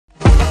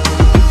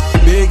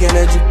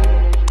energy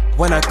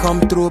when I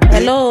come through.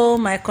 Hello,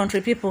 my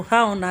country people.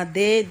 How una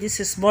dey? This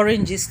is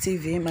Boring Gist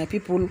TV, my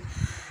people.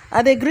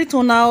 I dey greet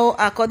you now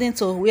according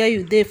to where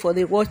you dey for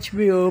the watch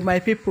me, oh, my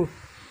people.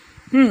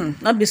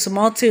 Not be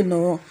small thing,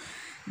 no.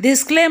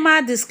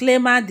 Disclaimer.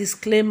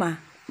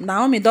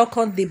 Naomi don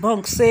come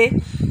debunk say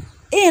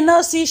he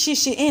no see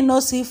shishi, he no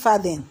see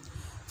faden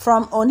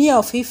from Ooni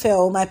of Ife,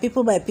 oh, my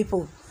people,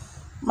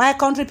 my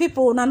country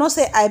people. Una know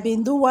say I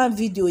been do one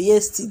video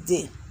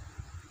yesterday.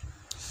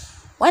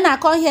 When I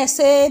come here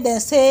say dem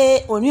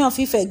say Ooni of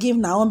Ife give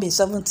Naomi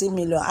 70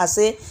 million, I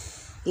say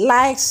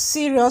like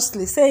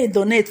seriously, say he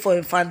donate for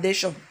a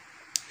foundation.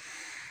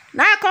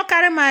 Now I come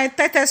carry my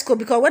stethoscope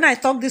because when I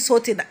talk this whole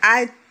thing,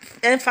 I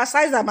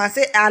emphasize am. I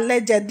say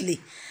allegedly.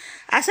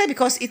 I say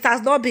because it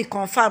has not been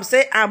confirmed.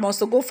 Say I must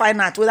go find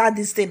out whether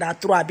this thing are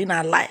true or been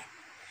a lie.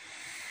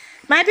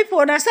 My people,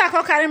 when I say I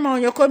come carry my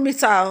Onyoko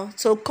meter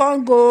to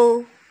come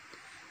go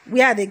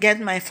where they get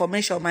my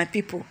information, my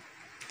people.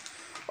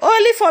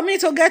 Only for me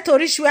to get to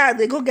reach where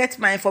they go get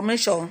my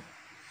information.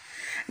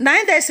 Now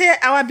they say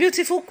our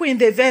beautiful queen,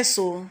 the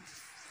vessel.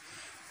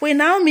 Queen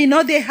Naomi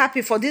no dey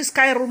happy for this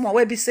kind of rumor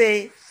where we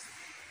say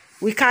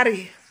we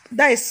carry.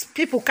 That is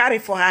people carry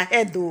for her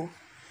head though.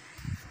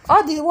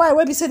 All the while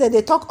where we say that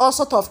they talk all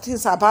sort of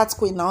things about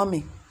Queen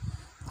Naomi.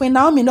 Queen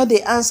Naomi no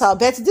dey answer.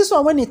 But this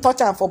one when he touch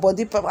her for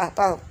body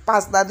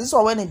pass, that this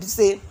one when he be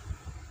say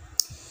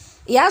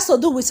it has to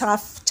do with her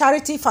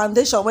charity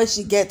foundation where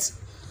she gets.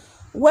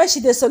 Where she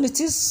dey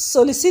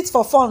solicit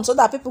for funds so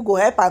that people go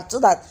help her, so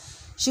that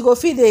she go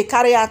fit dey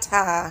carry out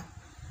her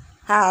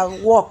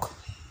work.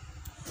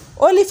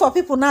 Only for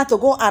people now to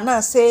go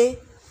announce say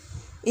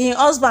im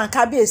husband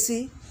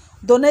Kabiyesi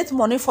donate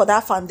money for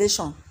that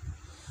foundation.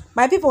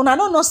 My people, now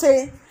don't know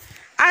say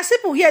as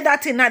people hear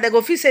that thing now, they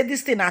go feel say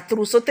this thing are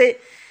true, so they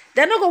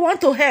no go want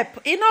to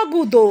help. E no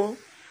good though.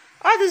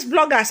 All these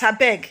bloggers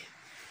abeg,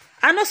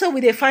 I know say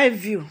we dey find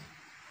view.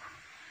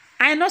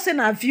 I know say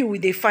na view we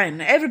dey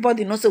find.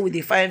 Everybody knows say we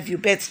dey find view,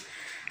 but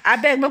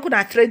abeg make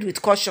una trade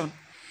with caution,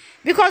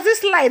 because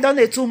this lie don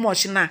dey too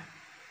much now.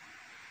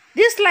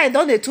 This lie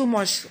don dey too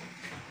much.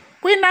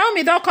 Queen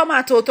Naomi don come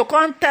out to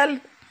come tell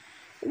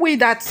we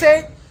that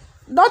say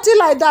nothing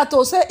like that.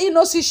 To say he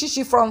no see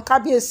shishi from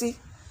Kabiyesi.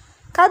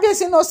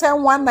 Kabiyesi no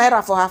send 1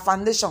 naira for her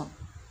foundation.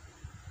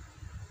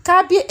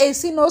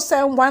 Kabiyesi no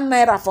send 1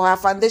 naira for her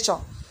foundation.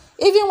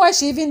 Even when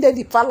she even did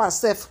the palace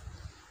self,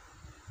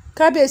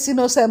 Kabiyesi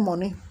no send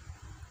money.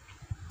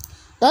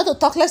 Not to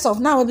talk less of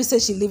now when we say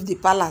she leave the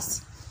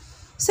palace.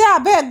 Say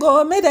abeg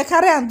go make they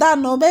carry am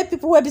down, no make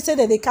people wey be say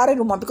that they carry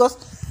rumor, because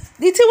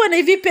the thing when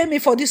they pay me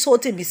for this whole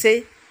thing, be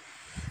say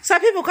some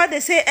people come they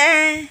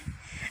say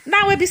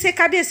now when we say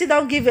Kabiyesi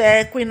don't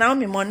give Queen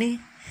Naomi money,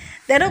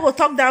 they don't go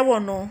talk that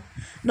one, no.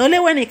 No only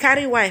when he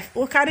carry wife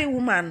or carry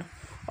woman,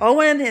 or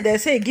when they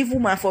say give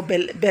woman for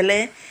belle,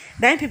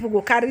 then people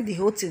go carry the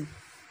whole thing.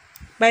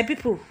 My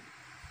people,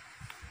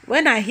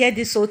 when I hear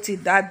this whole thing,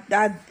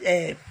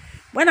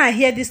 when I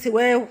hear this thing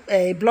where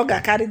a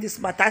blogger carry this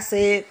matter,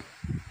 say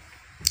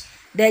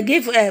they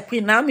give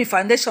Queen Naomi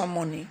foundation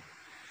money,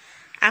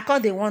 I call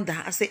the wonder.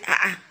 I say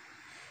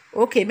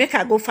okay, make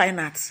her go find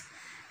out.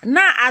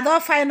 Now I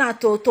don't find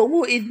out to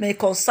who it may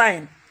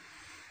concern.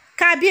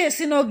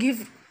 Kabiyesi no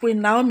give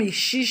Queen Naomi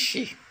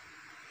shishi.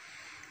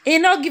 He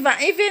no give her,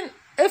 even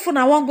if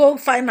una wan go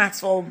find out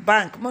for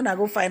bank, mona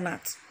go find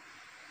out.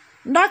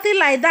 Nothing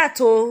like that,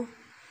 oh.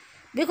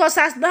 Because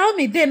as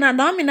Naomi dey now,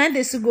 Naomi now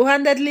dey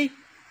single-handedly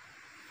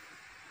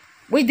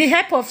with the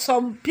help of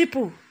some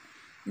people.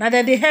 Now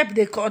that they help,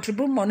 they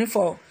contribute money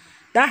for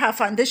that her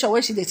foundation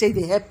where she dey take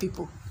they help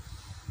people.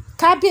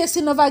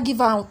 Kabiyesi never give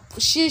her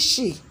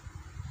shishi.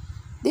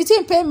 The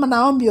thing pay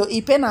Naomi,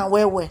 he pay am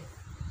well.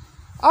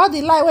 All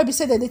the lie where be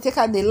say that they take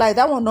and they lie,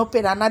 that one no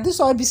pay. And now this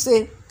one be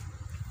say,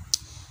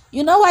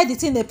 you know why the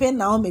thing they pay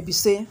Naomi be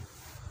say,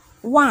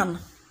 one,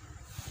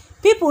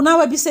 people now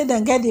will be say they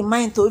get the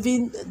mind to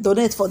even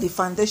donate for the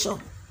foundation.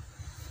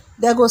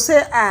 They go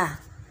say, her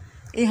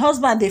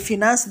husband they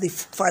finance the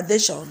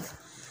foundation,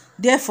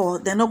 therefore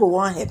they no go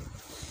want help.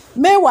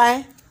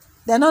 Meanwhile,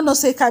 they no know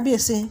say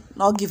Kabiyesi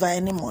not give her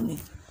any money.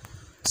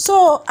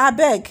 So I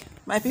beg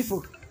my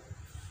people,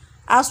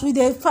 as we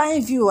dey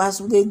find view,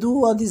 as we dey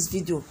do all this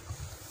video,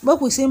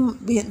 make we say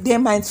dey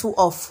mindful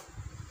of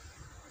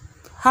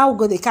how we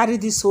go dey carry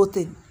this whole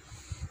thing.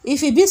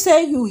 If e be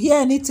say you hear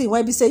anything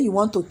wey be say you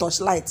want to touch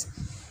light,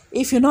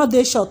 if you no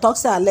dey sure, talk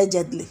say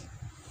allegedly.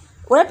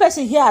 When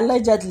person hear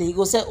allegedly, you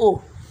go say,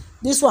 oh,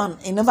 this one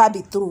e never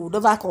be true,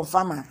 never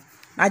confirm am,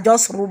 na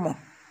just rumor.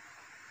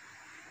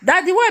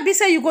 That the way be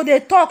say you go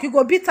dey talk, you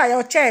go beat at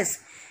your chest.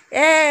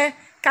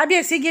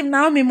 Kabiyesi give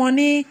Naomi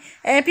money,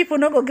 people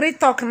no go great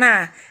talk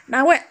now.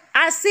 Now when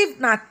as if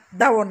na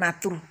that one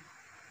not true.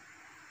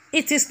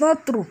 It is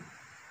not true.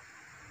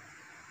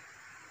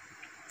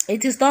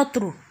 It is not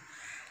true.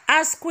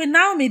 As Queen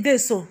Naomi dey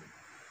so,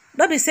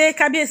 don't be say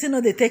Kabiyesi no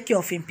dey take care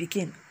of him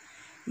pikin.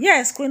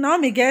 Yes, Queen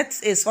Naomi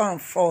gets a son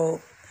for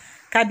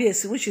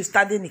Kabiyesi, which is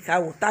Tade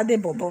Nikawo, Tade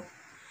Bobo.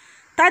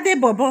 Tade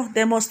Bobo,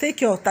 they must take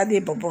care of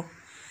Tade Bobo.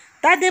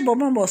 Tade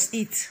Bobo must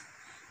eat.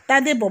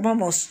 Daddy Bobo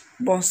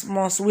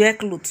must wear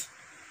clothes.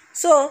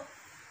 So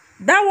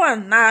that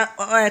one na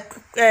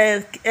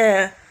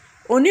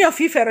Ooni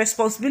of Ife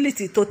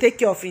responsibility to take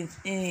care of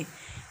in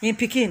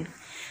pikin.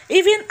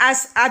 Even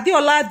as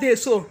Adeola dey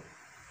so.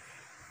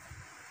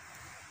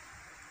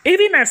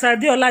 Even as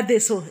Adeola dey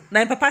so,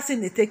 na papa still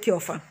dey take care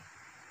of am.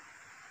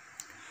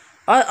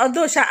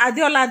 Although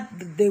Adeola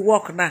dey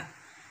work now.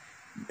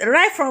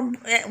 Right from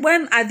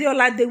when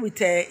Adeola dey with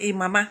him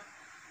mama,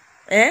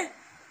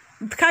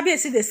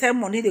 Kabiyesi dey send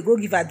money, they go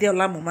give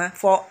Adeola mama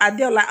for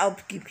Adeola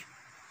upkeep.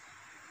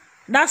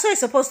 That's how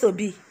it's supposed to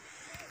be.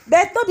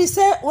 But no be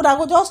say una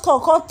go just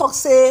come talk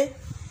say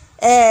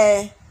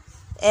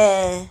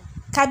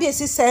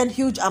Kabiyesi send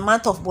huge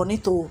amount of money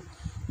to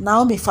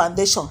Naomi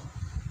Foundation.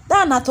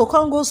 That na to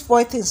come go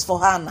spoil things for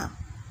her now.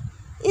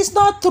 It's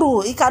not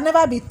true. It can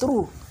never be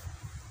true.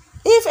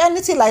 If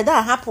anything like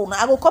that happen,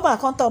 I will come and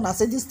contact and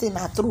say this thing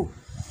are true.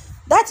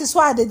 That is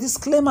why the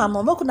disclaimer,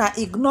 make una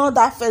ignore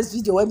that first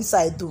video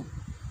website I do.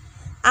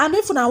 And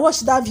if una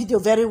watch that video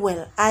very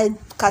well, I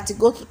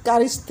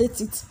categorically state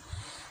it.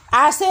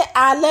 I say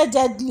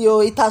allegedly,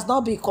 it has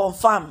not been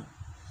confirmed.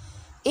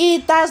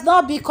 It has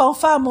not been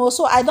confirmed.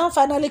 So I don't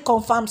finally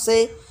confirm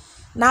say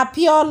na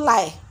pure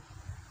lie.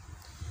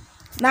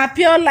 Na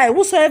pure lie.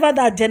 Whosoever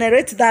that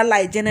generate that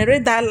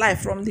lie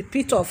from the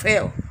pit of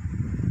hell.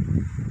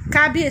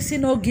 Kabiyesi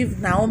no give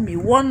Naomi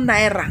 1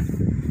 naira.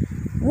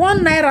 1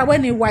 naira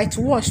when he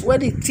whitewash,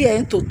 when he tear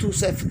into two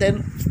self,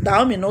 then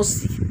Naomi no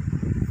see.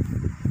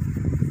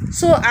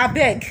 So I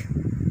beg,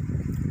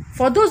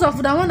 for those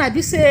of the one I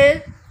be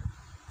say,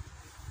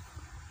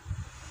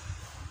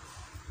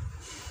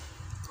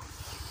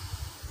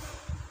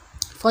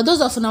 for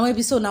those of una wey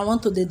be say una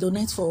want to dey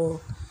donate for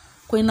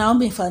Queen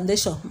Naomi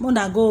Foundation,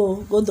 una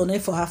go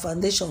donate for her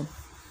foundation.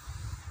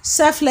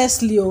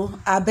 Selflessly,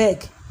 I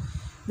beg.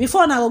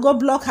 Before una go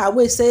block her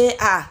way, say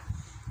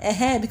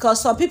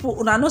because some people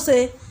una know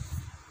say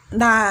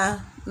na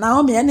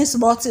Naomi any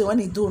small thing when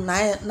he do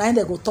na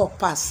they go talk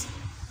pass.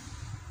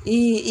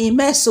 He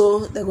mess so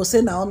they go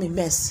say Naomi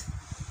mess.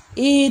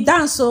 He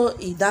dance so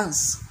he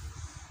dance.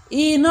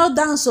 He no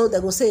dance so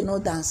they go say he no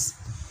dance.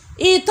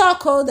 He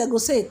talk they go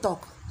say he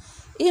talk.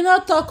 He no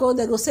talk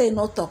they go say he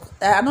no talk.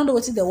 I don't know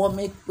what they want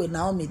make Queen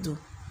Naomi do.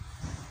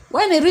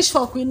 When he reach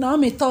for Queen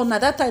Naomi turn, na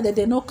that time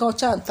they know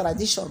culture and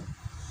tradition.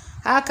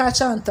 Our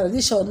culture and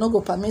tradition no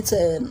go permit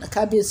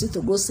Kabiyesi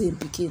to go see him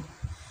pikin.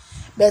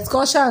 But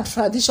culture and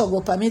tradition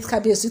go permit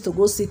Kabiyesi to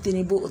go see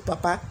Tinubu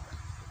papa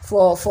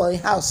for a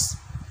house.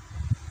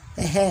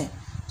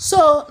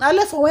 So now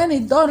left for when he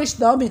don't reach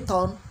Naomi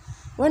turn,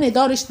 when he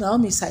don't reach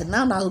Naomi side,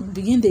 now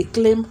begin they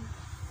claim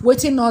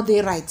waiting all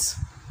day right.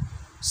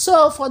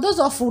 So for those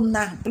of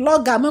una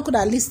blogger, make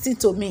una listen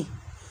to me.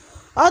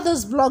 All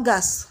those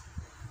bloggers,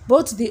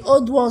 both the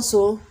old ones,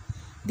 so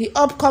the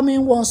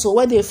upcoming ones, so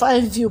where they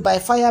find view by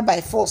fire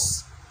by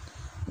force,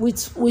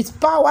 with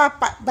power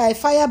by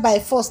fire by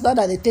force. Not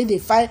that they take they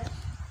find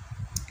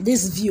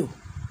this view.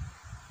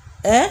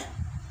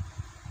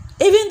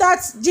 Even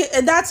that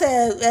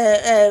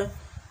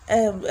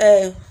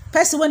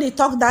person when they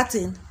talk that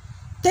thing,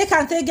 take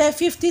get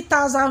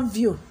 50,000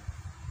 view.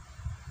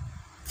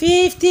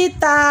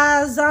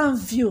 50,000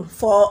 view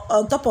for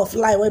on top of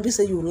lie where we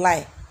say you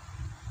lie.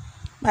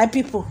 My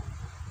people,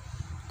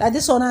 that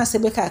this one I say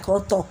make I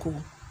can't talk.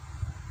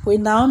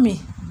 When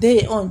Naomi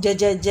they on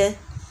jejeje,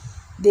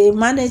 they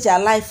manage her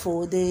life,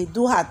 they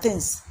do her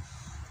things.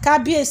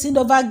 Kabiyesi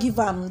never give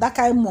am that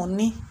kind of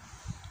money.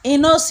 He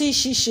no see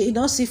shishi, he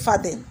no see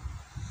faden.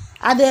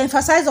 And they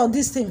emphasize on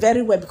this thing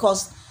very well,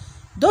 because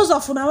those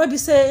of una wey be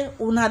say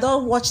una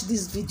don't watch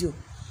this video,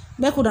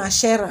 make una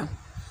share am.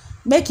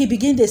 Make it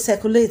begin to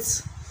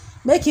circulate.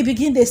 Make it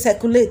begin to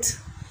circulate.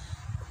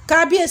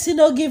 Kabiyesi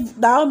no give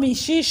Naomi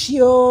shishi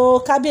yo.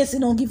 Kabiyesi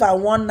no give her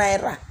 1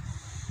 naira.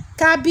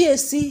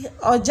 Kabiyesi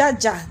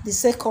Ojaja the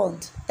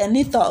second,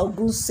 Anita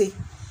Ogunse,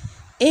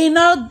 he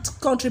not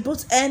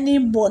contribute any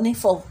money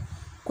for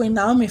Queen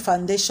Naomi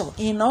Foundation.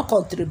 He not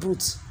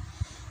contribute.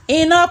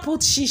 He not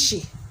put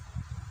shishi.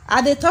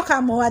 I dey talk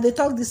am I dey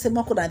talk this same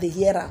na dey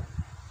hear am.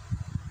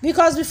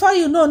 Because before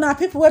you know now,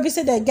 people will be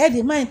say they get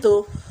the mind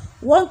to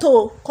want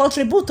to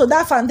contribute to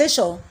that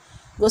foundation,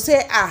 go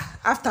say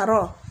after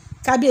all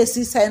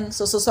Kabiyesi send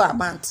so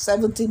amount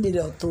 70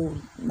 million to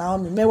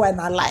Naomi. Meanwhile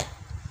na lie.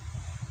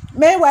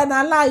 Meanwhile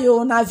na lie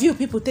yo. Na view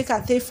people take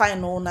and take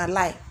fine o, na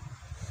lie.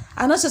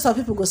 I know say some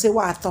people go say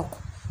what I talk.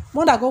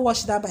 More go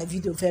watch that by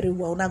video very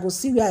well. Now go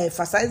see where I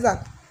emphasize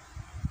that.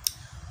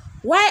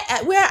 Where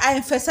I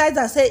emphasize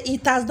and say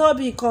it has not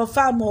been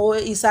confirmed or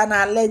it's an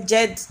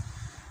allegedly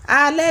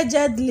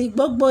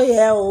gbogbo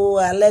ye o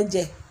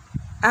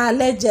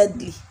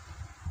allegedly.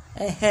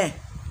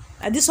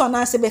 And this one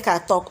I say make I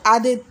talk. I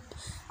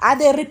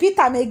dey repeat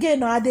am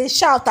again, or I dey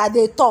shout, I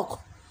dey talk.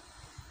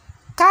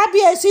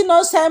 Kabiyesi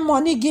no send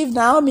money give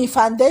Naomi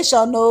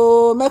Foundation,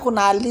 no, make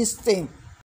una lis ten.